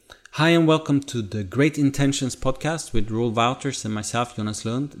Hi and welcome to the Great Intentions podcast with Roel Wouters and myself, Jonas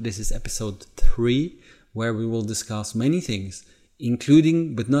Lund. This is episode 3, where we will discuss many things,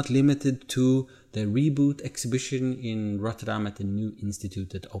 including but not limited to the Reboot exhibition in Rotterdam at the new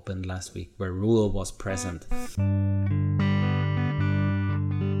institute that opened last week, where Roel was present.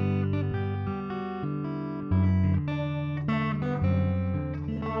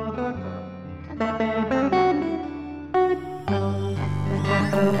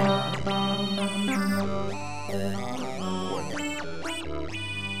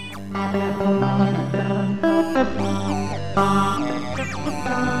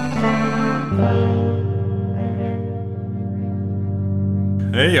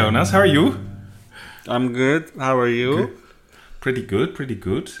 Hey Jonas, how are you? I'm good. How are you? Good. Pretty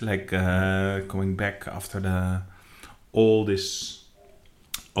good. Like coming back after all this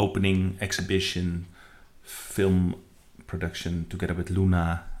opening exhibition, film production together with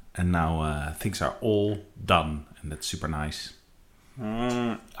Luna, and now things are all done, and that's super nice.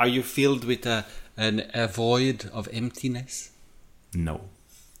 Are you filled with a void of emptiness? No,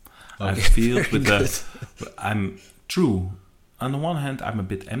 Okay. I feel with Very I'm true. On the one hand, I'm a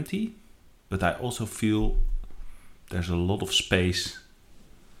bit empty, but I also feel there's a lot of space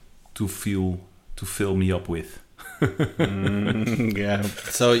to fill me up with. Yeah.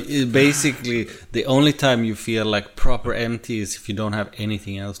 So basically, the only time you feel like proper empty is if you don't have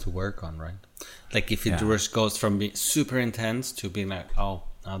anything else to work on, right? Like if it just goes from being super intense to being like, oh,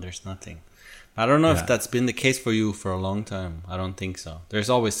 now there's nothing. I don't know if that's been the case for you for a long time. I don't think so. There's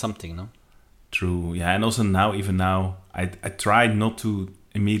always something, no? True, yeah, and also even now, I try not to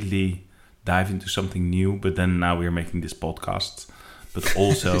immediately dive into something new, but then now we're making this podcast. But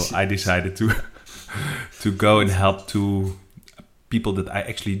also, I decided to go and help to people that I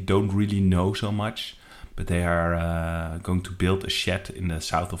actually don't really know so much, but they are going to build a shed in the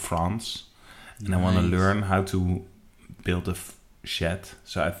south of France, and I want to learn how to build a shed.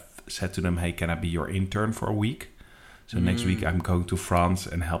 So I've said to them, hey, can I be your intern for a week? So next week I'm going to France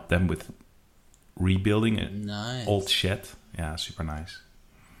and help them with rebuilding an old shed. Yeah, super nice.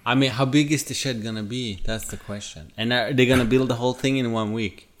 I mean, how big is the shed gonna be? That's the question. And are they gonna build the whole thing in 1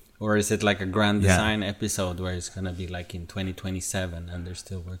 week? Or is it like a grand design episode where it's gonna be like in 2027 and they're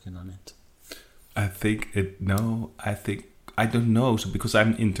still working on it? I don't know. So because I'm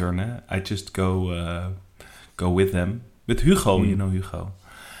an intern, I just go with them. With Hugo, you know Hugo.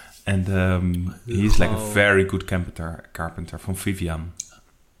 And he's like a very good carpenter from Vivian.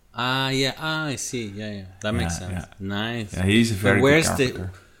 I see. Yeah. That makes sense. Yeah. Nice. Yeah, he's a very good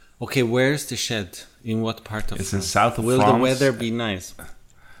carpenter. Where's the shed? In what part of France? It's in south of France. France. Will the weather be nice?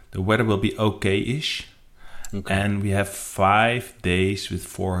 The weather will be okay-ish. Okay. And we have 5 days with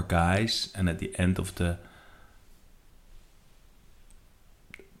 4 guys. And at the end of the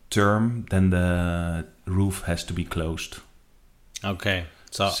term, then the roof has to be closed. Okay.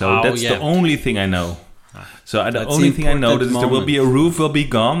 So that's the only thing I know. So the only thing I know is there will be a roof will be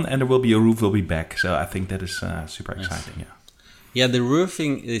gone and there will be a roof will be back. So I think that is super exciting. Yeah. Yeah, the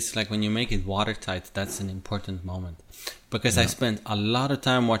roofing is like when you make it watertight, that's an important moment. Because I spent a lot of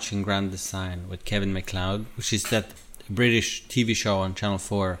time watching Grand Design with Kevin MacLeod, which is that British TV show on Channel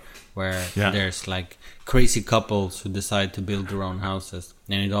 4 where there's like crazy couples who decide to build their own houses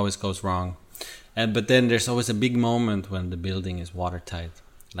and it always goes wrong. But then there's always a big moment when the building is watertight.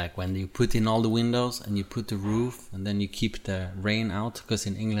 Like when you put in all the windows and you put the roof and then you keep the rain out, because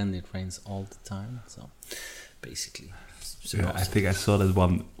in England it rains all the time. So basically, I think I saw that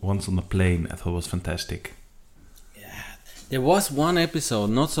one once on the plane. I thought it was fantastic. Yeah, there was one episode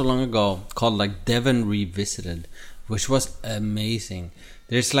not so long ago called like Devon Revisited, which was amazing.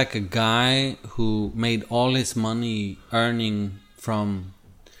 There's like a guy who made all his money earning from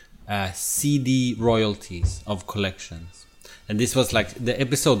CD royalties of collections. And this was like, the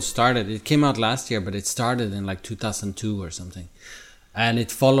episode started, it came out last year, but it started in like 2002 or something. And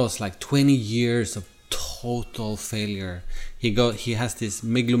it follows like 20 years of total failure. He has this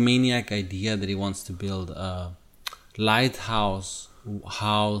megalomaniac idea that he wants to build a lighthouse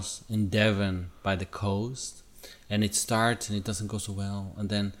house in Devon by the coast. And it starts and it doesn't go so well. And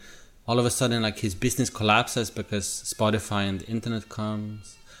then all of a sudden like his business collapses because Spotify and the internet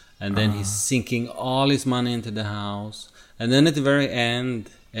comes. And then he's sinking all his money into the house. And then at the very end,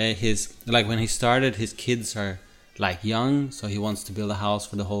 when he started, his kids are like young, so he wants to build a house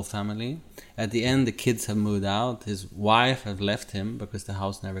for the whole family. At the end, the kids have moved out. His wife have left him because the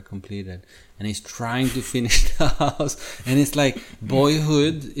house never completed. And he's trying to finish the house. And it's like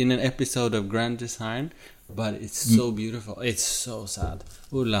Boyhood in an episode of Grand Design, but it's so beautiful. It's so sad.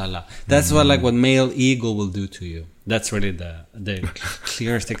 Ooh la la. That's what male eagle will do to you. That's really the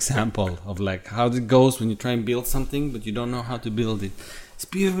clearest example of like how it goes when you try and build something, but you don't know how to build it. It's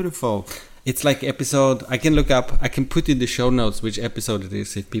beautiful. It's like episode. I can look up. I can put in the show notes which episode it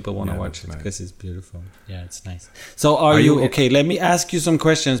is if people want to watch it because it's beautiful. Yeah, it's nice. So are you okay? Let me ask you some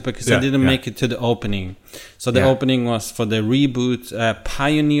questions because I didn't make it to the opening. So the opening was for the Reboot,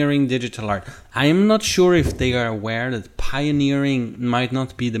 pioneering digital art. I am not sure if they are aware that pioneering might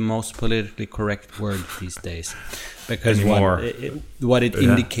not be the most politically correct word these days. Because what it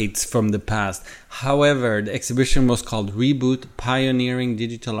indicates from the past. However, the exhibition was called Reboot, Pioneering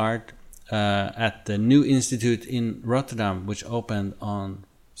Digital Art at the New Institute in Rotterdam, which opened on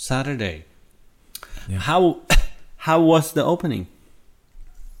Saturday. Yeah. How was the opening?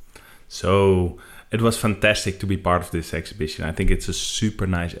 So it was fantastic to be part of this exhibition. I think it's a super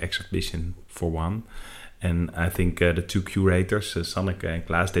nice exhibition for one. And I think the two curators, Sanneke and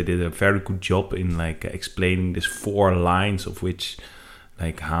Klaas, they did a very good job in like explaining these 4 lines of which,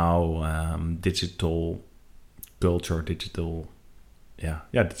 like how digital culture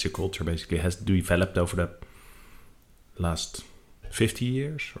basically has developed over the last 50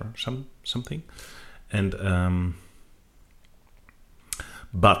 years or something. And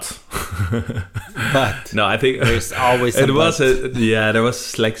but no, I think there's always there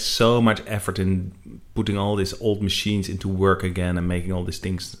was like so much effort in putting all these old machines into work again and making all these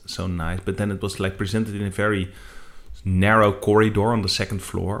things so nice. But then it was like presented in a very narrow corridor on the second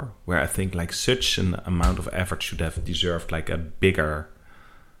floor, where I think like such an amount of effort should have deserved like a bigger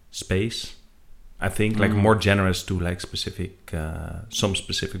space. I think like more generous to like some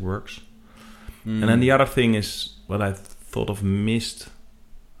specific works. And then the other thing is what I thought of missed,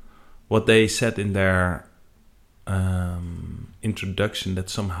 what they said in their introduction, that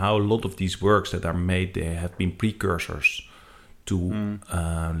somehow a lot of these works that are made, they have been precursors to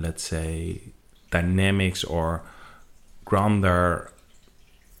let's say dynamics or grander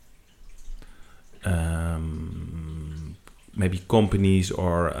maybe companies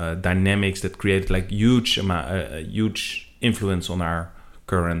or dynamics that create like huge influence on our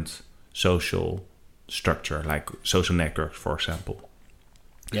current social structure, like social networks, for example.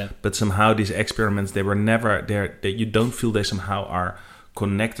 Yeah. But somehow these experiments, they were never there. You don't feel they somehow are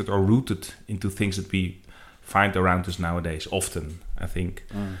connected or rooted into things that we find around us nowadays. Often, I think,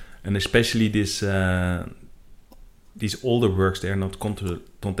 and especially these older works, they are not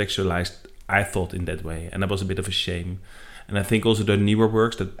contextualized. I thought in that way, and that was a bit of a shame. And I think also the newer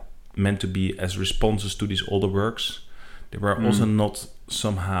works that meant to be as responses to these older works, they were also not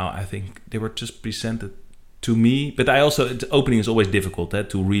somehow. I think they were just presented to me, but the opening is always difficult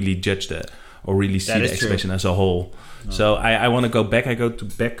to really judge or really see the exhibition as a whole. No. So I want to go back. I go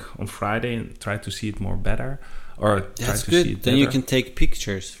back on Friday and try to see it more better. Or that's try to good. See it then better. you can take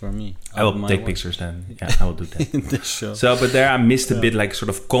pictures for me. I will take pictures then. Yeah, I will do that. In the show. So, but there I missed a bit like sort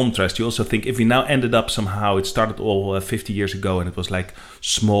of contrast. You also think if we now ended up somehow, it started all 50 years ago and it was like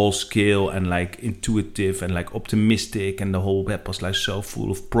small scale and like intuitive and like optimistic, and the whole web was like so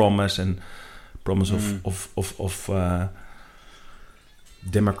full of promise of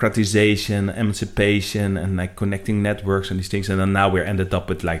democratization, emancipation, and like connecting networks and these things. And then now we're ended up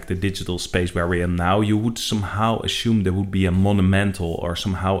with like the digital space where we are now. You would somehow assume there would be a monumental or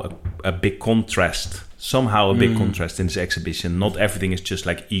somehow a big contrast. Somehow a big contrast in this exhibition. Not everything is just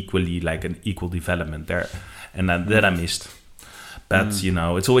like equally like an equal development there. And that I missed. But, you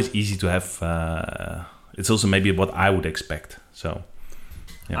know, it's always easy to have... it's also maybe what I would expect. So...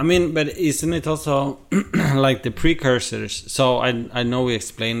 Yeah. I mean, but isn't it also like the precursors? So I know we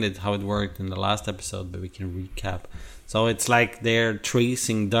explained it, how it worked in the last episode, but we can recap. So it's like they're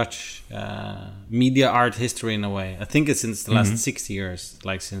tracing Dutch media art history in a way. I think it's since the last 60 years,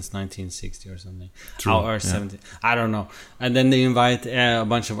 like since 1960 or something. True. Or 70. I don't know. And then they invite a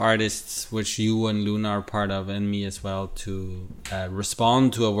bunch of artists, which you and Luna are part of, and me as well, to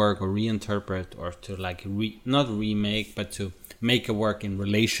respond to a work or reinterpret or to like, not remake, but to make a work in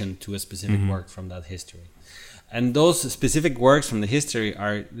relation to a specific work from that history. And those specific works from the history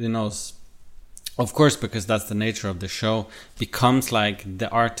are, you know, of course, because that's the nature of the show, becomes like the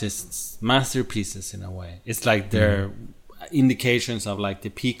artist's masterpieces in a way. It's like their indications of like the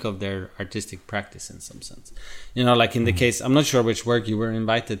peak of their artistic practice in some sense. You know, like in the case, I'm not sure which work you were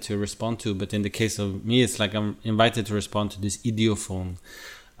invited to respond to, but in the case of me, it's like I'm invited to respond to this idiophone,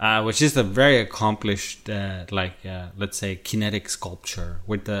 which is a very accomplished, let's say, kinetic sculpture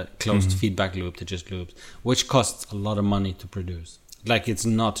with the closed feedback loop that just loops, which costs a lot of money to produce. Like it's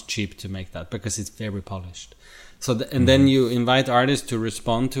not cheap to make that because it's very polished. So and then you invite artists to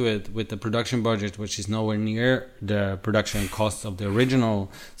respond to it with the production budget, which is nowhere near the production costs of the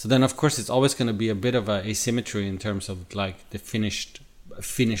original. So then, of course, it's always going to be a bit of a asymmetry in terms of like the finished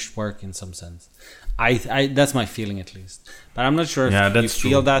work in some sense. I that's my feeling at least. But I'm not sure if you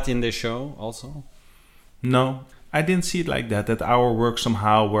feel that in the show also. No, I didn't see it like that. That our work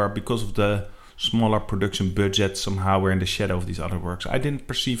somehow were, because of the smaller production budget, somehow we're in the shadow of these other works. I didn't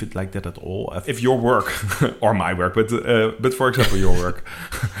perceive it like that at all. If your work, or my work, but for example your work,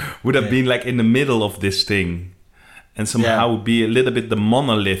 would have been like in the middle of this thing, and somehow would be a little bit the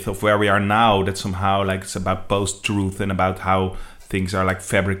monolith of where we are now, that somehow like it's about post-truth and about how things are like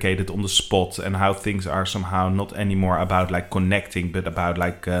fabricated on the spot, and how things are somehow not anymore about like connecting, but about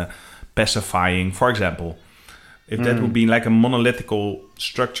like pacifying, for example. If that would be like a monolithical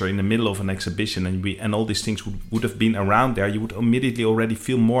structure in the middle of an exhibition, and all these things would have been around there, you would immediately already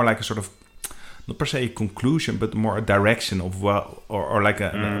feel more like a sort of, not per se a conclusion, but more a direction of or like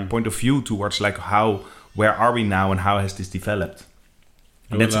a point of view towards like where are we now and how has this developed.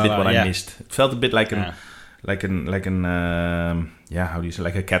 And that's a bit what I missed. It felt a bit like how do you say,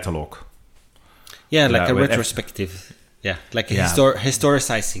 like a catalog. Yeah, like a retrospective. Like a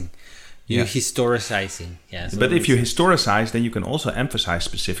historicizing. Historicizing, yes. But if you historicize, then you can also emphasize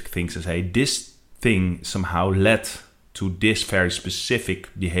specific things and say this thing somehow led to this very specific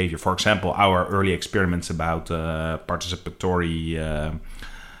behavior. For example, our early experiments about participatory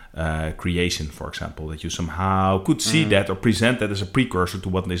creation, for example, that you somehow could see that or present that as a precursor to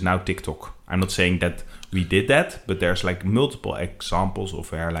what is now TikTok. I'm not saying that we did that, but there's like multiple examples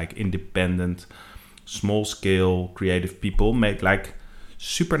of where like independent, small-scale creative people made like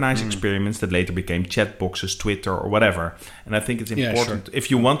super nice experiments that later became chat boxes, Twitter, or whatever. And I think it's important,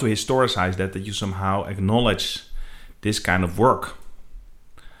 if you want to historicize that you somehow acknowledge this kind of work.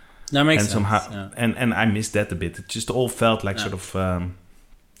 That makes sense. Somehow, and I missed that a bit. It just all felt like sort of,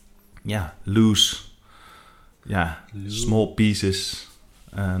 loose. Small pieces,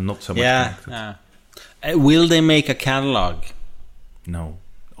 not so much connected. Will they make a catalog? No.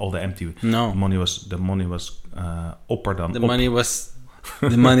 All the empty. No. The money was opper dan the op.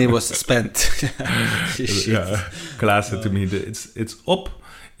 The money was spent. Klaas said to me, it's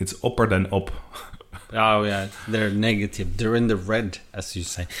opper than op. Oh yeah, they're negative. They're in the red, as you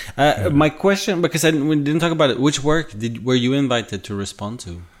say. My question, because we didn't talk about it. Which work were you invited to respond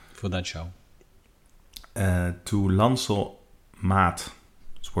to for that show? To Lancel Maat's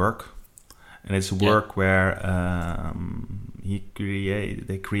work, and it's a work where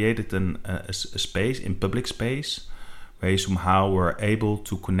they created a space in public space, where you somehow were able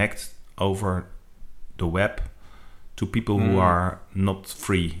to connect over the web to people who are not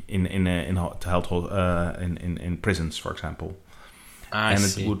free in prisons, for example.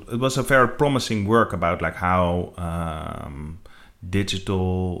 It was a very promising work about like how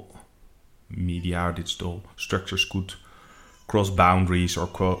digital media or digital structures could cross boundaries or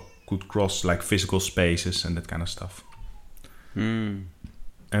could cross like physical spaces and that kind of stuff. And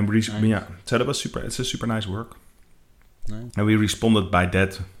so that was super. It's a super nice work. Nice. And we responded by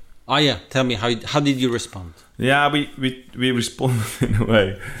that. Oh yeah, tell me how did you respond? Yeah, we responded in a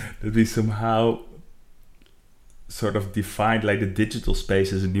way that we somehow sort of defined like the digital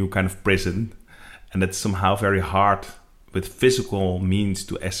space as a new kind of prison, and that's somehow very hard with physical means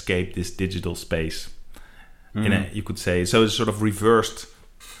to escape this digital space. You could say so. It's sort of reversed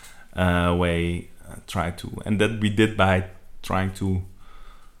way. And that we did by trying to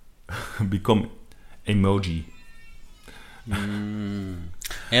become emoji.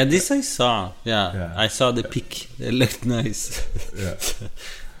 Yeah, this I saw. Yeah. I saw the pic. It looked nice. Yeah.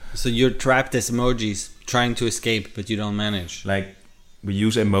 So you're trapped as emojis, trying to escape, but you don't manage. Like we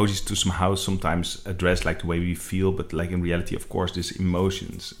use emojis to somehow sometimes address like the way we feel, but like in reality, of course, these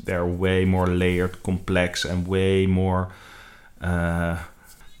emotions, they're way more layered, complex, and way more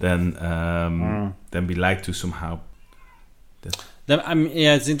than we like to somehow.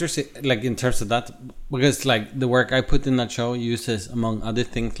 It's interesting, like in terms of that, because like the work I put in that show uses, among other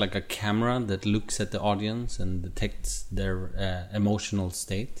things, like a camera that looks at the audience and detects their emotional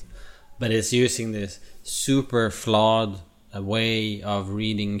state, but it's using this super flawed way of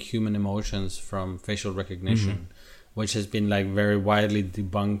reading human emotions from facial recognition, which has been like very widely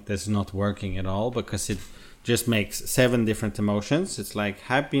debunked as not working at all, because it just makes 7 different emotions. It's like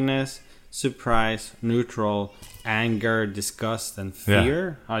happiness, surprise, neutral, anger, disgust, and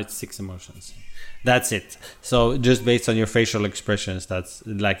fear. It's 6 emotions. That's it. So just based on your facial expressions, that's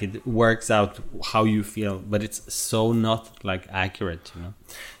like it works out how you feel, but it's so not like accurate, you know.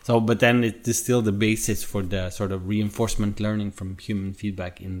 So, but then it is still the basis for the sort of reinforcement learning from human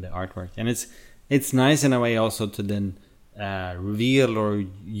feedback in the artwork, and it's nice in a way also to then reveal or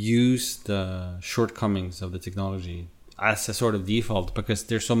use the shortcomings of the technology as a sort of default, because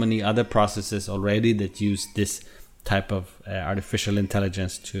there's so many other processes already that use this type of artificial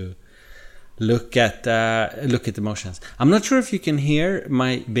intelligence to look at emotions. I'm not sure if you can hear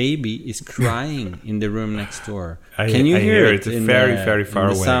my baby is crying in the room next door. Can you hear it? It's very far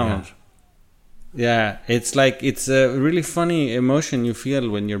away. Sound? Yeah, it's like it's a really funny emotion you feel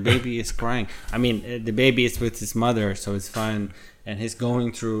when your baby is crying. I mean, the baby is with his mother, so it's fine, and he's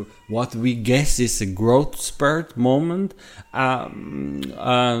going through what we guess is a growth spurt moment.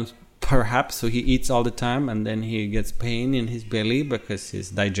 Perhaps, so he eats all the time, and then he gets pain in his belly because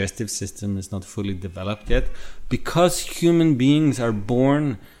his digestive system is not fully developed yet. Because human beings are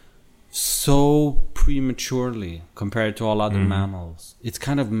born so prematurely compared to all other mammals, it's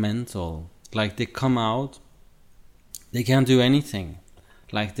kind of mental. Like they come out, they can't do anything.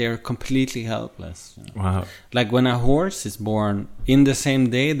 Like they're completely helpless. You know? Wow. Like when a horse is born, in the same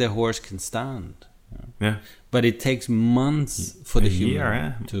day the horse can stand. You know? Yeah. But it takes months for the human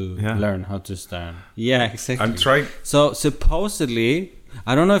year, to learn how to stand. Yeah, exactly. I'm trying. So supposedly,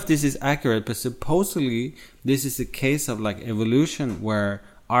 I don't know if this is accurate, but supposedly this is a case of like evolution where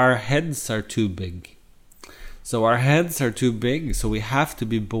our heads are too big. So our heads are too big, so we have to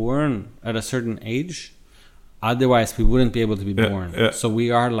be born at a certain age. Otherwise, we wouldn't be able to be born. Yeah. So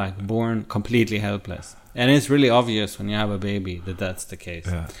we are like born completely helpless. And it's really obvious when you have a baby that that's the case.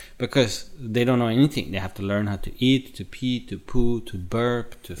 Yeah. Because they don't know anything. They have to learn how to eat, to pee, to poo, to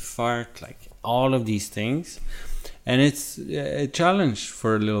burp, to fart, like all of these things. And it's a challenge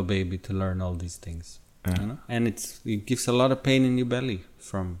for a little baby to learn all these things. Yeah. You know? And it gives a lot of pain in your belly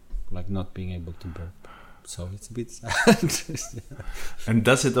from like not being able to burp. So it's a bit sad. And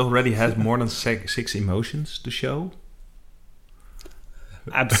does it already have more than 6 emotions to show?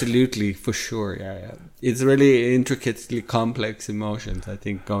 Absolutely, for sure. Yeah. It's really intricately complex emotions, I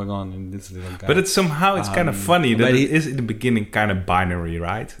think, going on in this little guy. But it's somehow kind of funny that it is in the beginning kind of binary,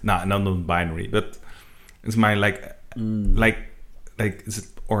 right? No, not binary, but it's my like is it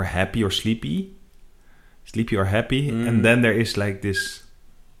or happy or sleepy or happy, and then there is like this.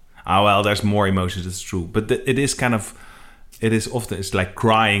 Oh well, there's more emotions. It's true, but it is kind of. It is often it's like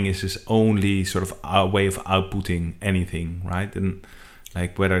crying is his only sort of a way of outputting anything, right? And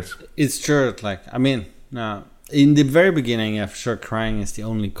like whether it's true. Like I mean, in the very beginning, yeah, for sure, crying is the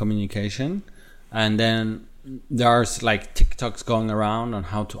only communication, and then there's like TikToks going around on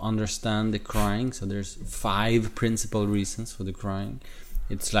how to understand the crying. So there's 5 principal reasons for the crying.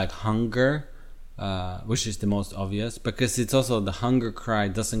 It's like hunger, which is the most obvious, because it's also the hunger cry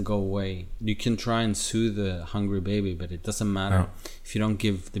doesn't go away. You can try and soothe the hungry baby, but it doesn't matter. No. If you don't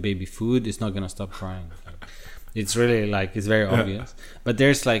give the baby food, it's not gonna stop crying. It's really like it's very obvious. But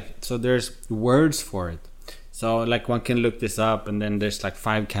there's there's words for it. So like one can look this up, and then there's like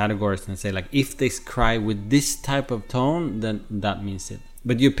 5 categories and say like if they cry with this type of tone, then that means it.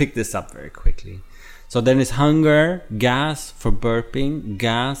 But you pick this up very quickly. So then it's hunger, gas for burping,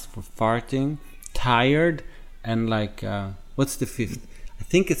 gas for farting, tired, and like what's the 5th? I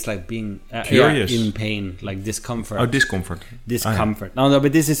think it's like being curious, in pain, like discomfort. Oh, discomfort. No,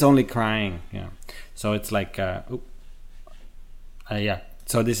 but this is only crying. Yeah. So it's like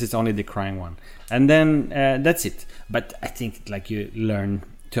So this is only the crying one, and then that's it. But I think like you learn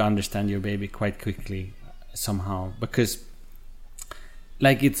to understand your baby quite quickly somehow, because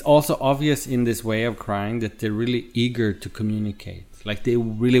like it's also obvious in this way of crying that they're really eager to communicate. Like they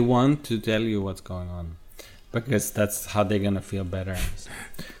really want to tell you what's going on, because that's how they're gonna feel better.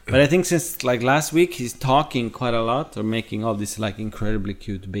 But I think since like last week he's talking quite a lot or making all these like incredibly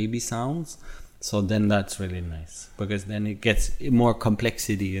cute baby sounds. So then that's really nice, because then it gets more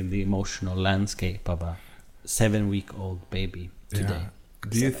complexity in the emotional landscape of a 7-week-old baby today. Yeah.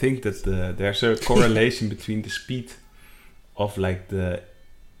 Do you think that there's a correlation between the speed of like the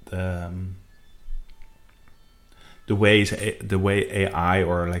way AI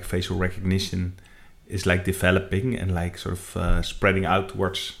or like facial recognition is like developing and like sort of spreading out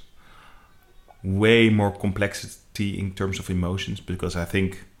towards way more complexity in terms of emotions? Because I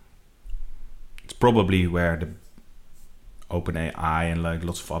think it's probably where the OpenAI and like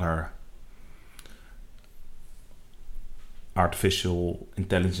lots of other artificial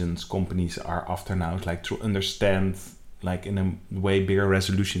intelligence companies are after now, like to understand like in a way bigger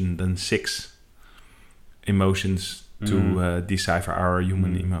resolution than 6 emotions to decipher our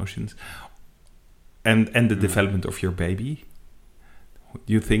human emotions, and the development of your baby.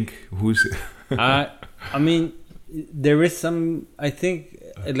 Do you think who's? I mean, there is some. I think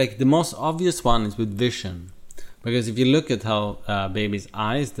like the most obvious one is with vision, because if you look at how babies'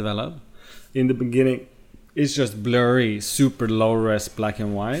 eyes develop, in the beginning, it's just blurry, super low res black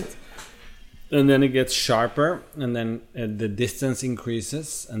and white. And then it gets sharper, and then the distance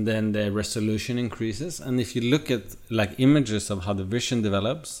increases, and then the resolution increases. And if you look at like images of how the vision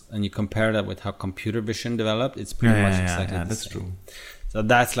develops, and you compare that with how computer vision developed, it's pretty much exactly the that's same. true. So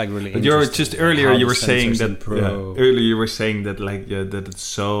that's like really. But you're just earlier you were saying that like that it's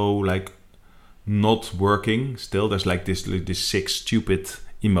so like not working. Still, there's like this 6 stupid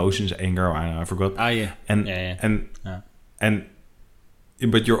emotions: anger, I forgot. And.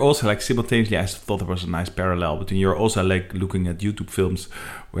 But you're also like simultaneously, I thought there was a nice parallel between you're also like looking at YouTube films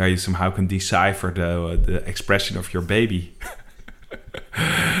where you somehow can decipher the expression of your baby.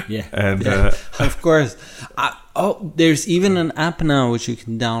 And of course. There's even an app now which you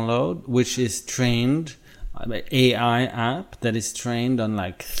can download, which is trained, an AI app that is trained on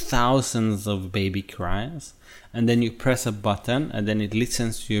like thousands of baby cries. And then you press a button, and then it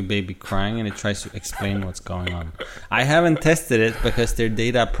listens to your baby crying, and it tries to explain what's going on. I haven't tested it because their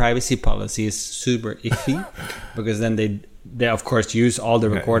data privacy policy is super iffy, because then they of course use all the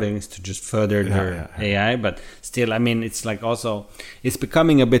recordings to just further their AI. But still, I mean, it's like also it's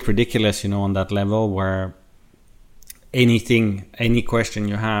becoming a bit ridiculous, on that level where any question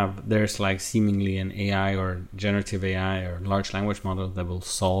you have, there's like seemingly an AI or generative AI or large language model that will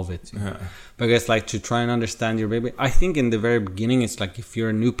solve it. Because like to try and understand your baby, I think in the very beginning, it's like if you're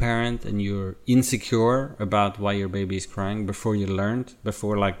a new parent and you're insecure about why your baby is crying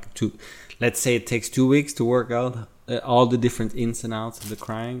let's say it takes 2 weeks to work out all the different ins and outs of the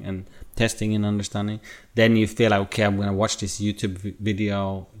crying and testing and understanding, then you feel like, okay, I'm going to watch this YouTube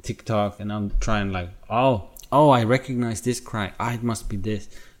video, TikTok, and I'm trying like, oh, I recognize this cry. It must be this.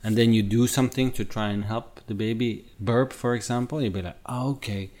 And then you do something to try and help the baby burp, for example. You'll be like,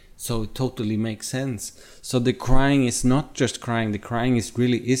 okay, so it totally makes sense. So the crying is not just crying. The crying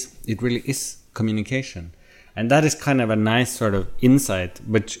really is communication. And that is kind of a nice sort of insight,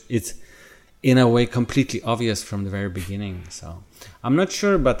 but it's in a way completely obvious from the very beginning. So I'm not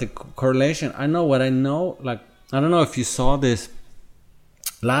sure about the correlation. I know what I know. Like, I don't know if you saw this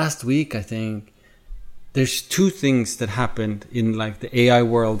last week, I think. There's 2 things that happened in like the AI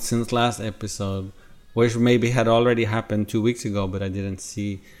world since last episode, which maybe had already happened 2 weeks ago, but I didn't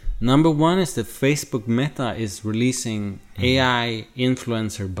see. Number 1 is that Facebook Meta is releasing AI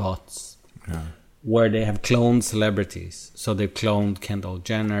influencer bots, where they have cloned celebrities. So they've cloned Kendall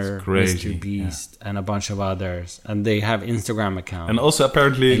Jenner, Mr. Beast, and a bunch of others, and they have Instagram accounts. And also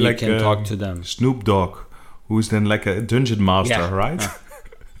apparently and like you can talk to them. Snoop Dogg, who's then like a dungeon master, right?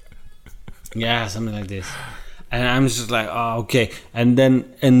 Yeah, something like this. And I'm just like, okay. And then,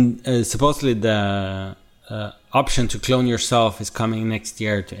 supposedly the option to clone yourself is coming next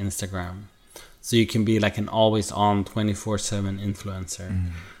year to Instagram. So you can be like an always-on 24/7 influencer.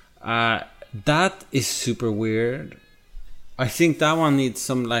 That is super weird. I think that one needs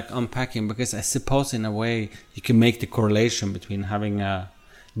some like unpacking, because I suppose in a way you can make the correlation between having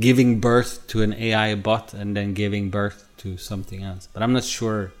giving birth to an AI bot and then giving birth to something else. But I'm not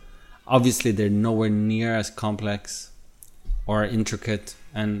sure. Obviously, they're nowhere near as complex or intricate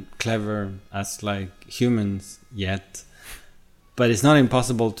and clever as like humans yet. But it's not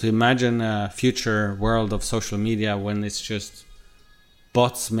impossible to imagine a future world of social media when it's just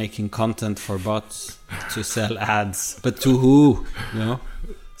bots making content for bots to sell ads. But to who?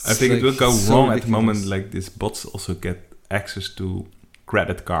 I think it will go wrong at the moment. Like these bots also get access to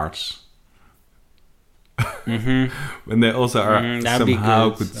credit cards. When they also are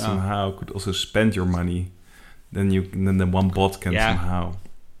somehow could also spend your money, then the one bot can somehow.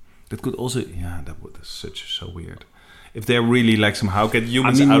 That could also that would be so weird. If they really like somehow get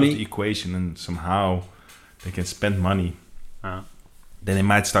humans out of the equation and somehow they can spend money, then they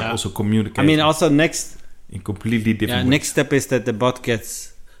might start also communicating. I mean, also next in completely different. Next step is that the bot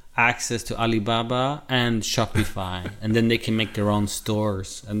gets access to Alibaba and Shopify, and then they can make their own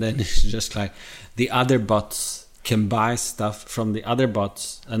stores, and then it's just like the other bots can buy stuff from the other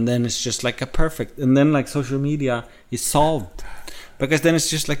bots, and then it's just like a perfect, and then like social media is solved. because then it's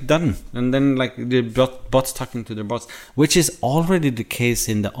just like done, and then like the bots talking to their bots, which is already the case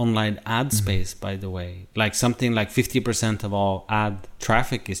in the online ad space, by the way. Like something like 50% of all ad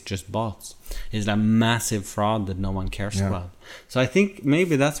traffic is just bots. It's a massive fraud that no one cares about. So I think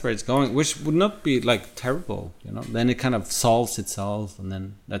maybe that's where it's going, which would not be like terrible, you know. Then it kind of solves itself, and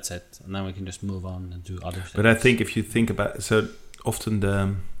then that's it, and then we can just move on and do other things. But I think if you think about, so often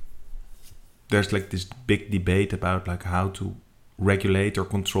there's like this big debate about like how to regulate or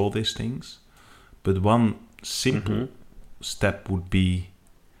control these things. But one simple step would be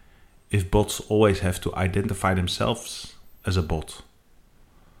if bots always have to identify themselves as a bot.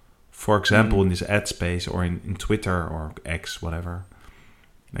 For example, in this ad space or in Twitter or X, whatever.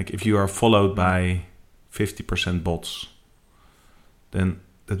 Like if you are followed by 50% bots, then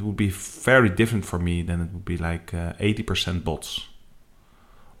that would be very different for me than it would be like 80% bots.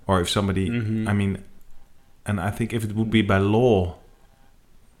 Or if somebody, I mean, and I think if it would be by law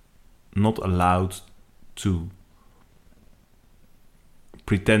not allowed to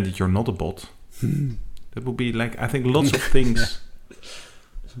pretend that you're not a bot, that would be like, I think lots of things.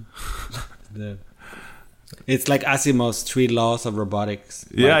 It's like Asimov's 3 laws of robotics.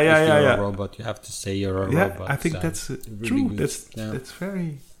 Like if you're a robot, you have to say you're a robot. I think that's really true. good. That's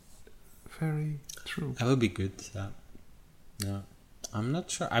very, very true. That would be good. Yeah. I'm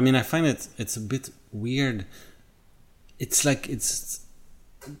not sure. I mean, I find it's a bit weird. It's like it's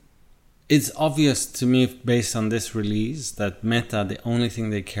obvious to me based on this release that Meta, the only thing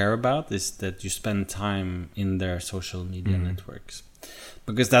they care about is that you spend time in their social media networks,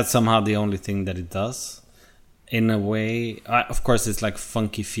 because that's somehow the only thing that it does. In a way, of course, it's like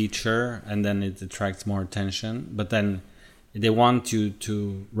funky feature, and then it attracts more attention. But then they want you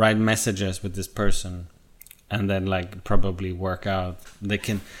to write messages with this person, and then like probably work out. They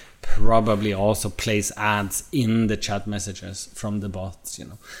can probably also place ads in the chat messages from the bots, you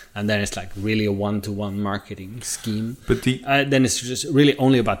know. And then it's like really a one-to-one marketing scheme. But then it's just really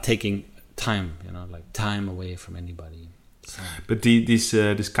only about taking time, you know, like time away from anybody. So. But this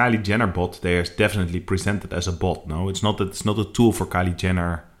Kylie Jenner bot, they are definitely presented as a bot. No, it's not a tool for Kylie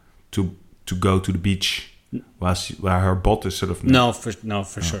Jenner to go to the beach while her bot is sort of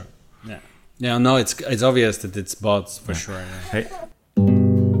for sure. Yeah, no, it's obvious that it's bots for sure. Yeah. Hey.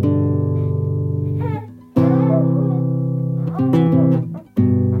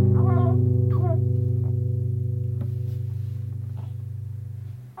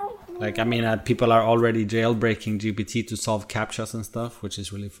 Like, I mean, people are already jailbreaking GPT to solve CAPTCHAs and stuff, which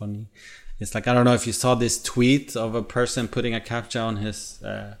is really funny. It's like, I don't know if you saw this tweet of a person putting a CAPTCHA on his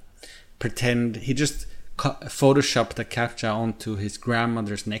he just photoshopped a CAPTCHA onto his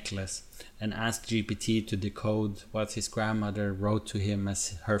grandmother's necklace and asked GPT to decode what his grandmother wrote to him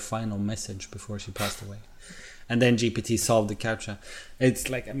as her final message before she passed away. And then GPT solved the CAPTCHA. It's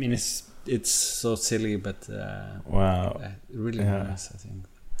like, I mean, it's so silly, but really nice, I think.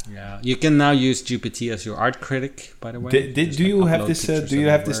 Yeah, you can now use GPT as your art critic. By the way, do you have this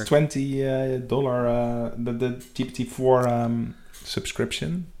 $20 the GPT-4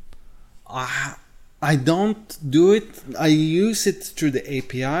 subscription? I don't do it. I use it through the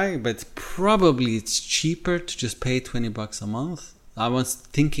API, but probably it's cheaper to just pay $20 a month. I was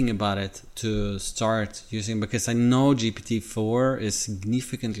thinking about it to start using, because I know GPT-4 is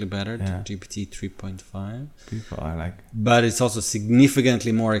significantly better than GPT 3.5. I like. But it's also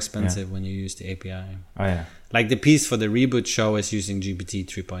significantly more expensive when you use the API. Oh yeah. Like the piece for the Reboot show is using GPT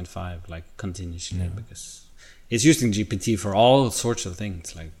 3.5 like continuously because it's using GPT for all sorts of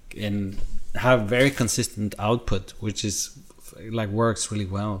things, like, and have very consistent output, which is like works really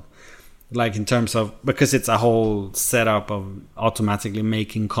well. Like in terms of, because it's a whole setup of automatically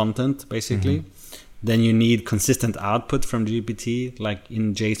making content, basically. Then you need consistent output from GPT, like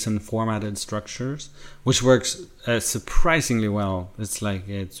in JSON formatted structures, which works surprisingly well.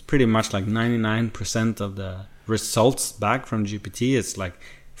 It's pretty much like 99% of the results back from GPT. It's like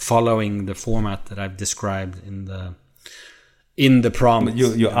following the format that I've described in the prompt.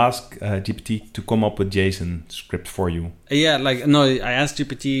 You ask GPT to come up with JSON script for you. Yeah, like, no, I ask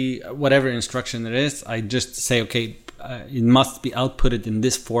GPT whatever instruction it is. I just say, okay, it must be outputted in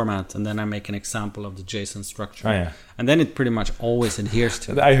this format, and then I make an example of the JSON structure. Oh, yeah. And then it pretty much always adheres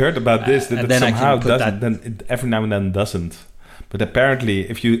to it. I heard about this, that it somehow doesn't, then it every now and then doesn't. But apparently,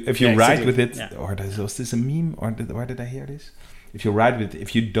 if you write with it, or was this a meme, or where did I hear this? If you write with it,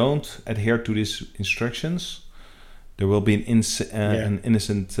 if you don't adhere to these instructions, there will be an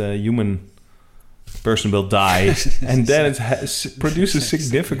innocent human person will die, and then it produces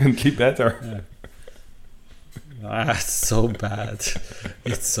significantly better. It's so bad.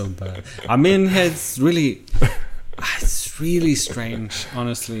 It's so bad. I mean, it's really really strange,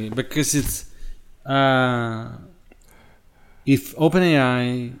 honestly, because it's if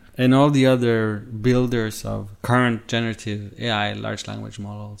OpenAI and all the other builders of current generative AI, large language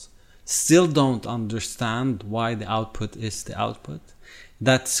models, still don't understand why the output is the output,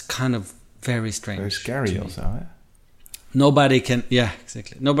 that's kind of very strange. Very scary also, eh? Nobody can,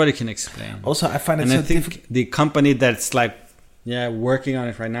 exactly. Nobody can explain. Also, I find it and so I think difficult. the company that's like, working on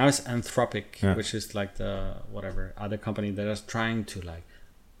it right now is Anthropic, which is like the whatever other company that is trying to like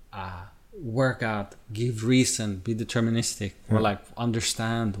work out, give reason, be deterministic, or like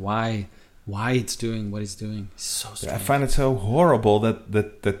understand why it's doing what it's doing. It's so strange. I find it so horrible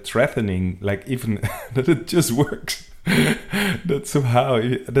that threatening, like even that it just works. That somehow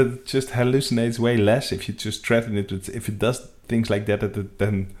that it just hallucinates way less if you just threaten it. If it does things like that,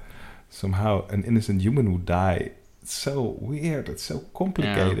 then somehow an innocent human would die. It's so weird. It's so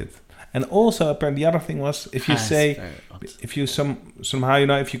complicated. Yeah. And also, apparently, the other thing was if you say, if you somehow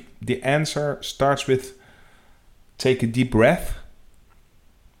if you the answer starts with take a deep breath,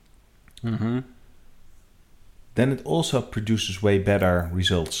 then it also produces way better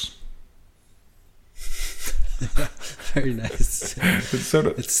results. Very nice. It's sort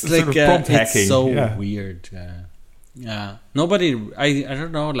of, it's like sort of prompt hacking. It's so weird. Yeah. Nobody. I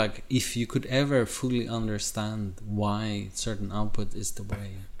don't know. Like if you could ever fully understand why certain output is the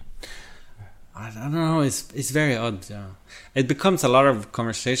way. I don't know. It's very odd. Yeah. It becomes a lot of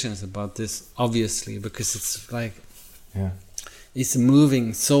conversations about this, obviously, because it's like. Yeah. It's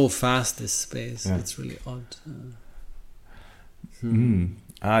moving so fast. This space. Yeah. It's really odd.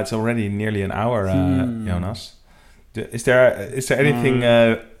 It's already nearly an hour, Jonas. Is there anything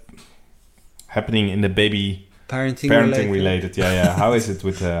happening in the baby parenting related? Yeah. How is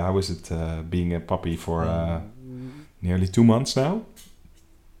it being a puppy for nearly 2 months now?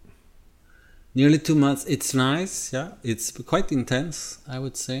 Nearly 2 months. It's nice. Yeah, it's quite intense, I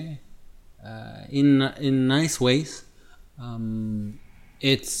would say, in nice ways.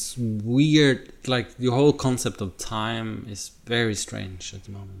 It's weird. Like the whole concept of time is very strange at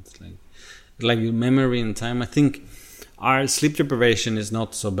the moment. Like memory and time. I think our sleep deprivation is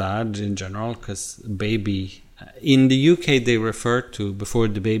not so bad in general because baby. In the UK, they refer to before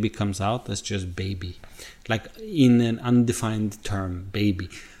the baby comes out as just baby, like in an undefined term, baby.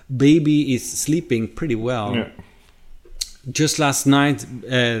 Baby is sleeping pretty well. Yeah. Just last night,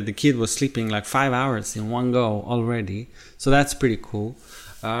 the kid was sleeping like 5 hours in one go already. So that's pretty cool.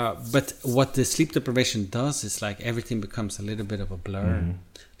 But what the sleep deprivation does is like everything becomes a little bit of a blur.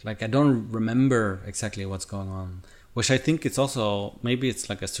 Like I don't remember exactly what's going on, which I think it's also, maybe it's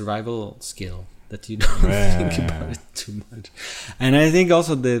like a survival skill that you don't think about it too much. And I think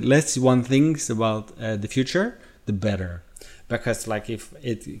also the less one thinks about the future, the better. Because like if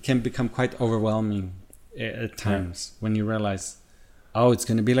it can become quite overwhelming at times when you realize, it's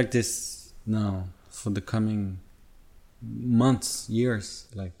going to be like this now for the coming months, years.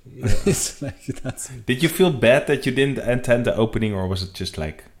 Like it's like that's. Did you feel bad that you didn't attend the opening, or was it just?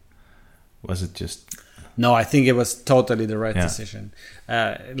 No, I think it was totally the right decision.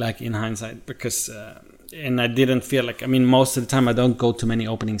 Like in hindsight, because and I didn't feel like. I mean, most of the time I don't go to many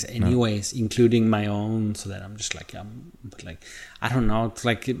openings, anyways, including my own. So that I'm just like, but like I don't know. It's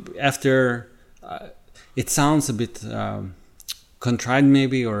like after. It sounds a bit contrite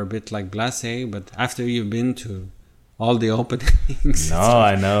maybe, or a bit like blasé, but after you've been to all the openings,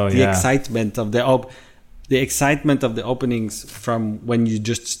 I know the excitement of the excitement of the openings from when you're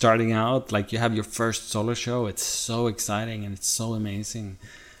just starting out, like you have your first solo show, it's so exciting and it's so amazing,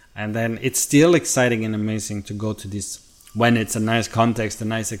 and then it's still exciting and amazing to go to this when it's a nice context, a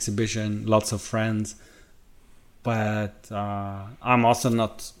nice exhibition, lots of friends, but I'm also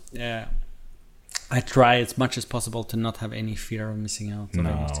not I try as much as possible to not have any fear of missing out. No,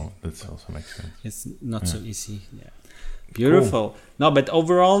 that also makes sense. It's not so easy. Yeah, beautiful. Cool. No, but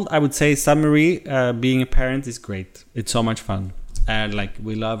overall, I would say summary: being a parent is great. It's so much fun, and like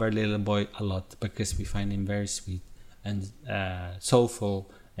we love our little boy a lot because we find him very sweet and soulful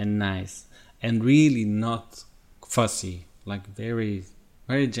and nice, and really not fussy. Like very,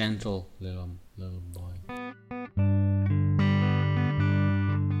 very gentle little boy.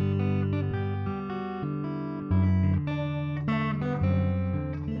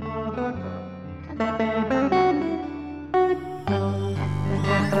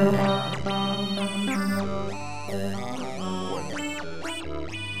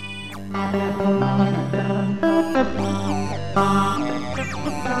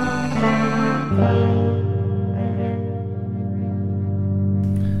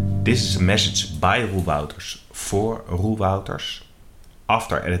 This is a message by Roel Wouters for Roel Wouters.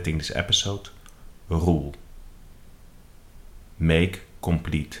 After editing this episode, Roel. Make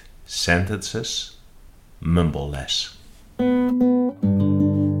complete sentences. Mumble less.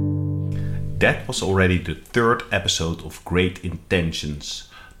 That was already the 3rd episode of Great Intentions,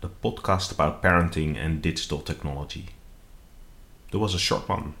 the podcast about parenting and digital technology. That was a short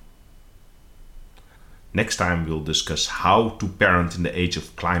one. Next time we'll discuss how to parent in the age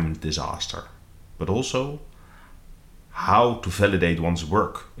of climate disaster, but also how to validate one's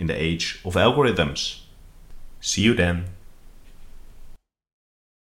work in the age of algorithms. See you then.